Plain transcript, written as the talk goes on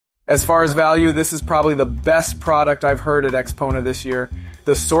As far as value, this is probably the best product I've heard at Xpona this year.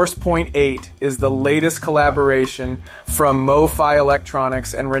 The SourcePoint 8 is the latest collaboration from MoFi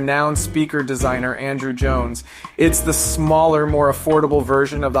Electronics and renowned speaker designer Andrew Jones. It's the smaller, more affordable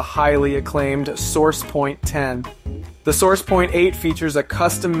version of the highly acclaimed SourcePoint 10. The SourcePoint 8 features a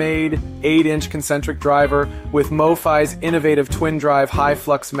custom-made 8-inch concentric driver with MoFi's innovative twin-drive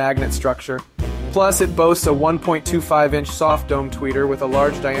high-flux magnet structure. Plus, it boasts a 1.25-inch soft dome tweeter with a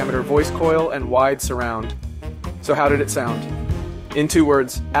large diameter voice coil and wide surround. So how did it sound? In 2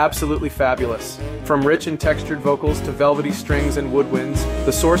 words, absolutely fabulous. From rich and textured vocals to velvety strings and woodwinds,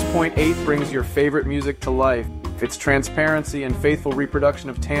 the SourcePoint 8 brings your favorite music to life. Its transparency and faithful reproduction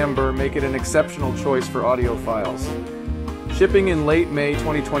of timbre make it an exceptional choice for audiophiles. Shipping in late May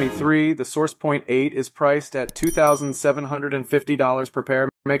 2023, the SourcePoint 8 is priced at $2,750 per pair.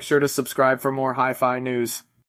 Make sure to subscribe for more HiFi news.